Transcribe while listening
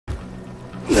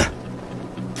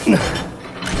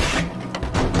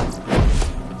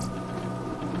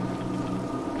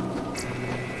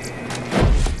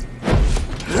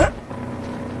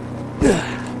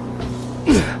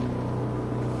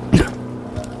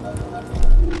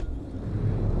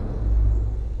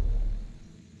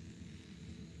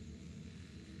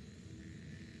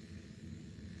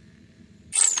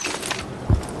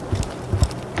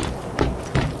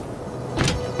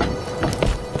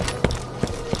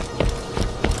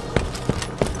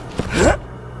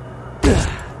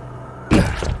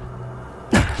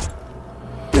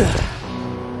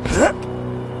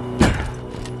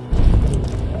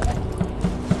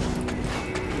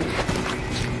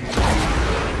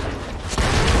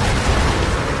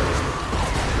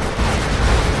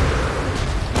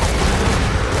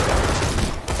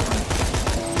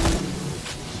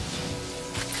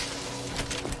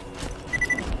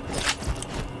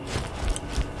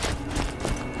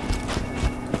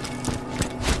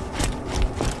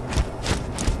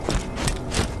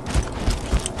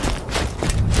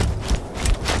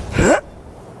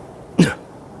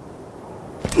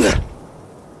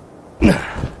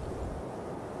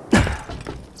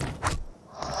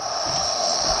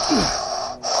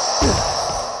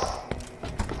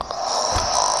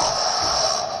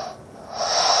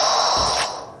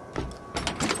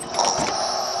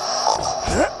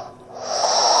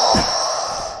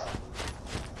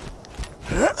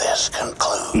This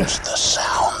concludes the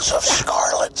sounds of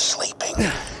Scarlett sleeping.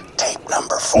 Tape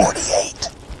number 48.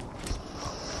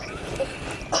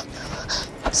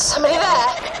 Somebody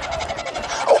there?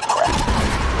 Oh, crap.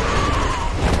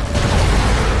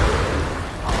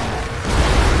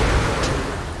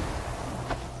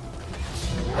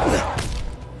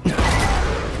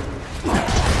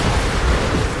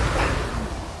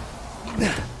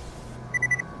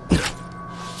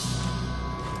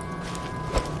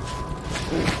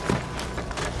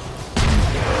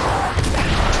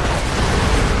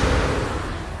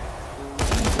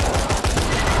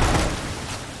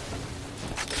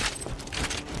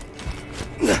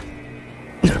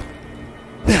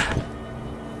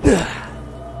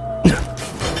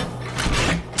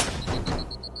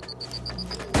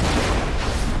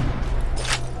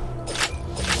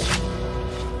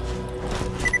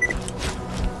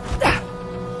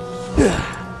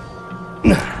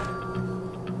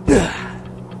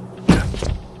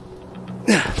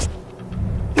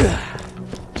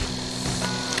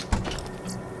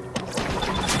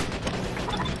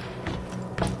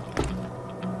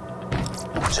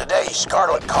 Today,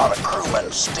 Scarlett caught a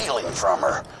crewman stealing from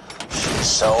her. She's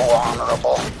so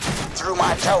honorable. Through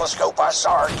my telescope, I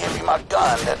saw her give him a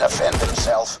gun to defend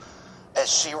himself. As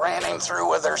she ran him through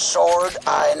with her sword,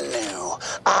 I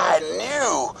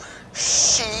knew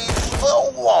she's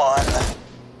the one.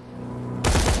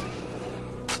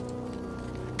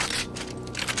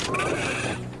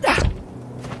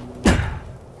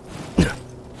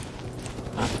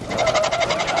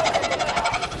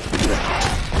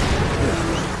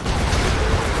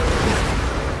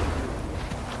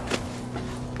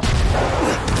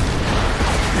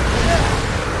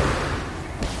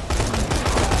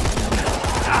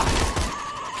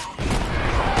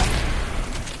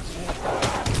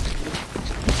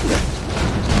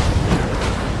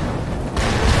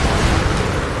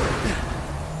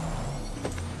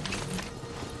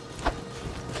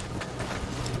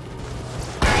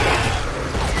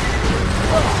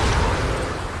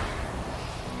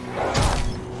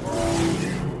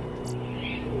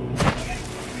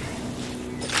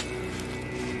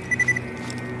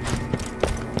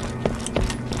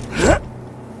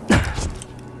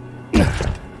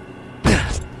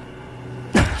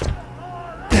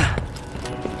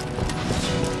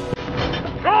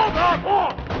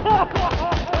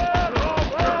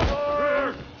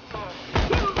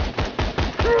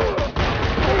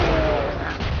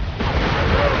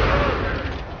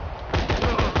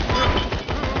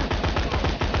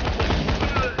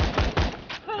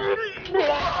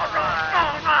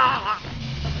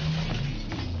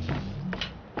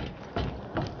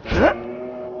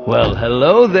 Well,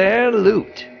 hello there,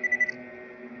 Loot.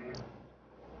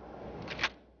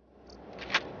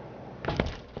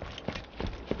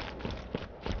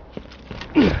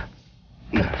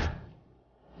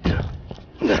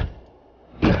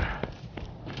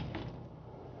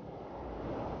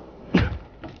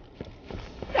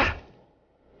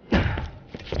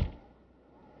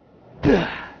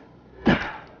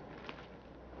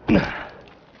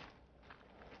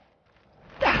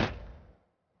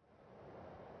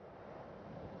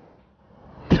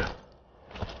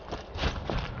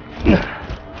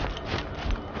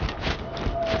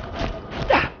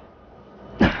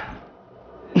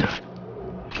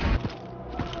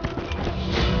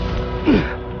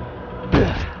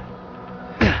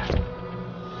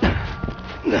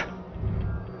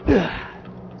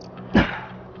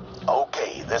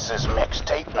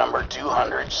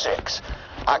 206.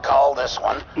 I call this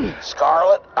one,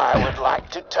 Scarlett, I would like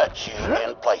to touch you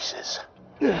in places.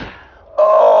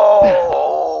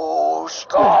 Oh,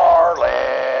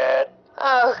 Scarlett.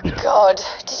 Oh, God.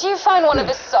 Did you find one of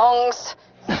his songs?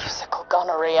 Musical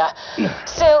gonorrhea.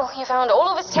 Still, you found all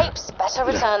of his tapes. Better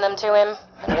return them to him.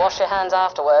 And wash your hands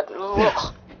afterward.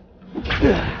 Ugh.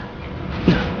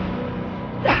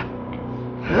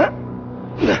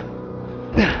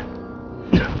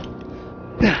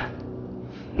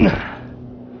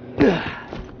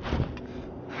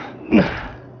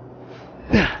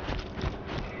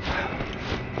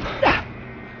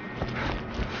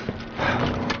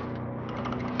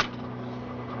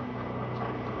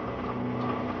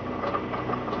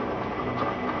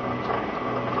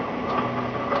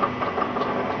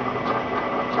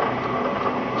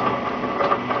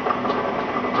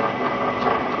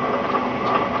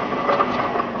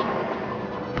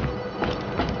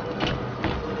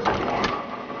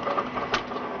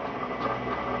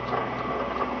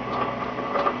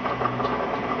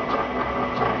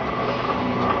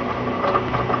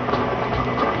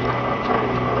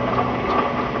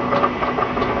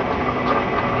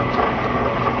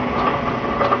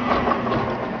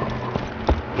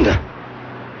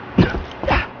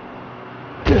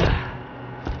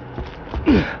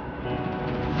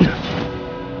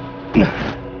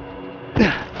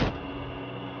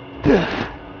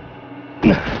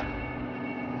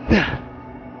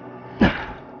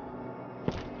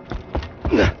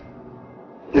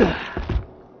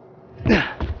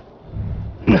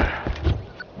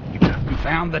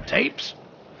 Found the tapes?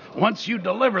 Once you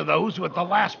deliver those with the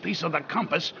last piece of the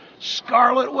compass,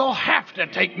 Scarlett will have to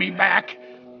take me back.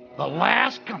 The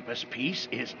last compass piece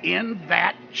is in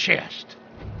that chest.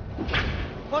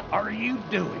 What are you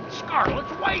doing?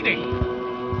 Scarlett's waiting.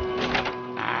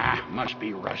 Ah, must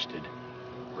be rusted.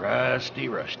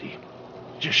 Rusty.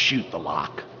 Just shoot the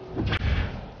lock.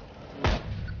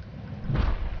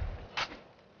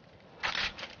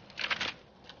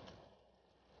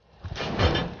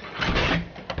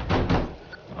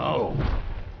 Oh,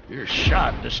 your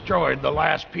shot destroyed the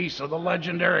last piece of the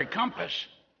legendary compass.